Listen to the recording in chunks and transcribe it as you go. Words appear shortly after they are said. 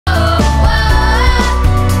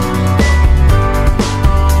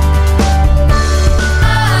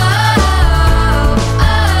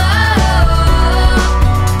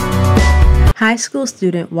High school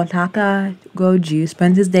student Wataka Goju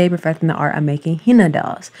spends his day perfecting the art of making Hina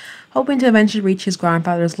dolls, hoping to eventually reach his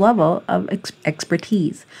grandfather's level of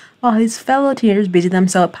expertise. While his fellow teenagers busy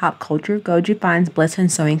themselves with pop culture, Goju finds bliss in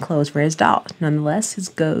sewing clothes for his dolls. Nonetheless, he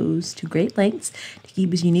goes to great lengths to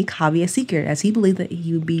keep his unique hobby a secret, as he believed that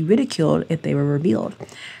he would be ridiculed if they were revealed.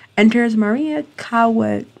 Enters Maria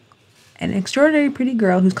Kawa, an extraordinary pretty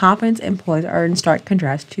girl whose confidence and poise are in stark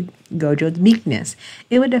contrast to Gojo's meekness.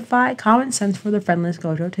 It would defy common sense for the friendless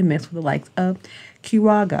Gojo to mix with the likes of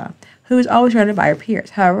Kiraga, who is always surrounded by her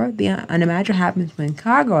peers. However, the unimaginable happens when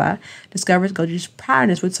Kagura discovers Gojo's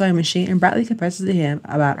proudness with sewing machine and brightly confesses to him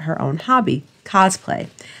about her own hobby, cosplay.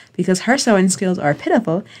 Because her sewing skills are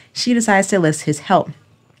pitiful, she decides to enlist his help.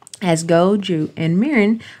 As Goju and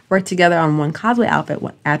Mirin work together on one cosplay outfit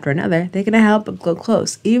after another, they cannot help but grow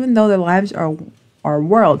close, even though their lives are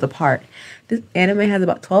worlds apart. This anime has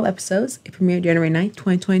about 12 episodes. It premiered January 9th,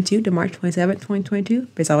 2022 to March 27th, 2022,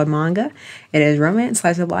 based off of manga. It is romance,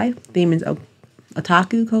 slice of life, theme is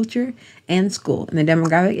otaku culture, and school. And the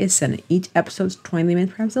demographic is Senate. Each episode is 20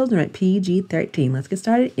 minutes per episode and rated PG-13. Let's get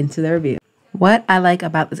started into the review. What I like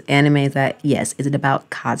about this anime is that, yes, it's about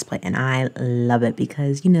cosplay, and I love it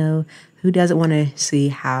because, who doesn't want to see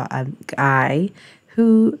how a guy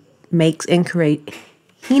who makes and creates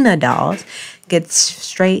Hina dolls gets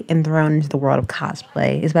straight and thrown into the world of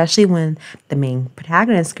cosplay, especially when the main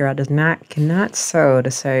protagonist girl cannot sew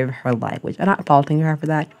to save her life, which I'm not faulting her for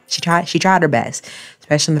that. She tried her best.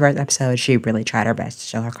 Especially in the first episode, she really tried her best to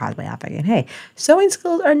show her cosplay outfit. And hey, sewing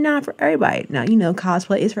skills are not for everybody. Now,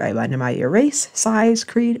 cosplay is for everybody, no matter your race, size,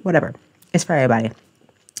 creed, whatever. It's for everybody.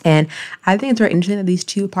 And I think it's very interesting that these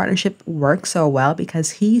two partnership work so well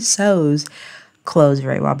because he sews clothes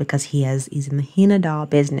very well because he's in the Hina doll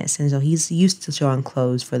business, and so he's used to showing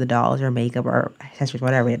clothes for the dolls or makeup or accessories,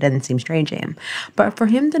 whatever. It doesn't seem strange to him, but for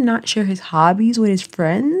him to not share his hobbies with his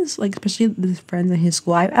friends, like especially his friends in his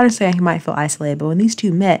school, I understand he might feel isolated, but when these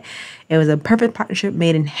two met, it was a perfect partnership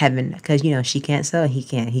made in heaven because she can't sew, he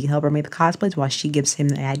can't. He can help her make the cosplays while she gives him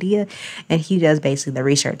the idea, and he does basically the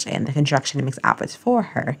research and the construction and makes outfits for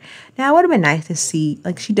her. Now, it would have been nice to see,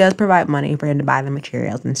 like, she does provide money for him to buy the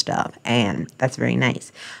materials and stuff, and that's very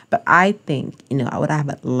nice. But I think, I would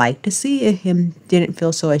have liked to see if him didn't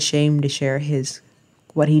feel so ashamed to share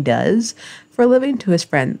what he does for a living to his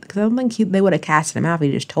friend, because I don't think they would have casted him out if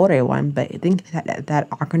he just told everyone. But I think that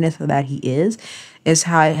awkwardness that he is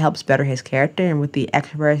how it helps better his character, and with the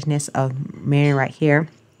extrovertness of Mary right here,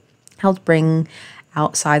 helps bring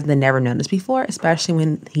outside the never noticed before, especially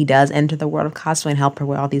when he does enter the world of cosplay and help her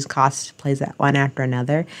with all these cosplays that one after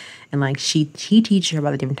another. And like he teaches her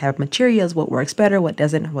about the different type of materials, what works better, what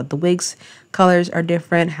doesn't, what the wigs colors are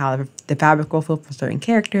different, how the fabric will feel for certain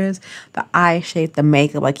characters, the eye shape, the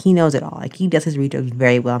makeup, like he knows it all. Like he does his research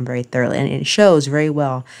very well and very thoroughly, and it shows very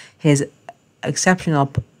well his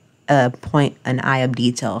exceptional point an eye of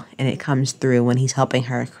detail, and it comes through when he's helping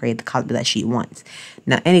her create the cosplay that she wants.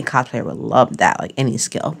 Now, any cosplayer would love that, like any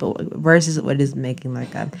skill, but versus what is making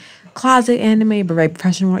like a closet anime, but very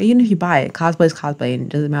professional. Even if you buy it, cosplay is cosplay, and it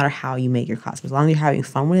doesn't matter how you make your cosplay. As long as you're having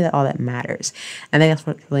fun with it, all that matters. I think that's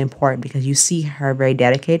what's really important because you see her very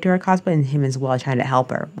dedicated to her cosplay, and him as well trying to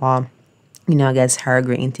help her while, I guess her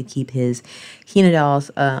agreeing to keep his Hina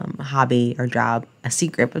dolls hobby or job a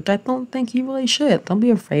secret, but I don't think you really should. Don't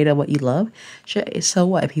be afraid of what you love. So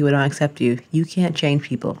what if people don't accept you? You can't change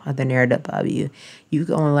people or the narrative of you. You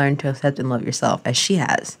can only learn to accept and love yourself as she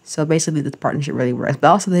has. So basically this partnership really works. But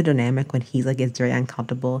also the dynamic when he's like gets very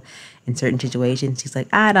uncomfortable in certain situations. He's like,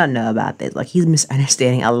 I don't know about this. Like he's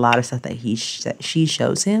misunderstanding a lot of stuff that she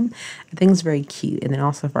shows him. I think it's very cute. And then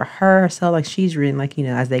also for herself, like she's reading, like,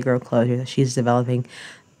 as they grow closer, she's developing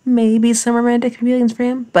maybe some romantic feelings for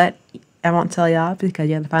him, but I won't tell y'all because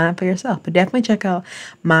you have to find out for yourself. But definitely check out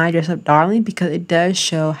My Dress Up Darling because it does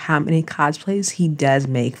show how many cosplays he does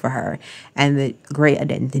make for her and the great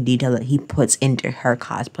attention to detail that he puts into her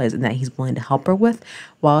cosplays and that he's willing to help her with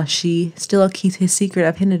while she still keeps his secret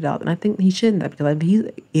of Hina doll. And I think he shouldn't,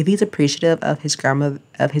 because if he's appreciative of his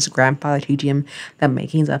grandfather teaching him the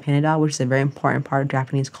makings of Hina doll, which is a very important part of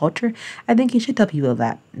Japanese culture, I think he should tell people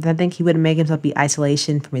that. I think he wouldn't make himself be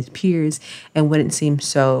isolation from his peers and wouldn't seem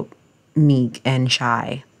so meek and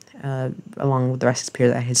shy along with the rest of his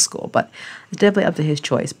peers at his school. But it's definitely up to his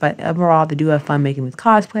choice. But overall, they do have fun making with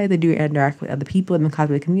cosplay. They do interact with other people in the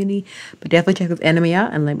cosplay community. But definitely check this anime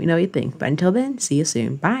out and let me know what you think. But until then, see you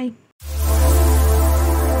soon. Bye.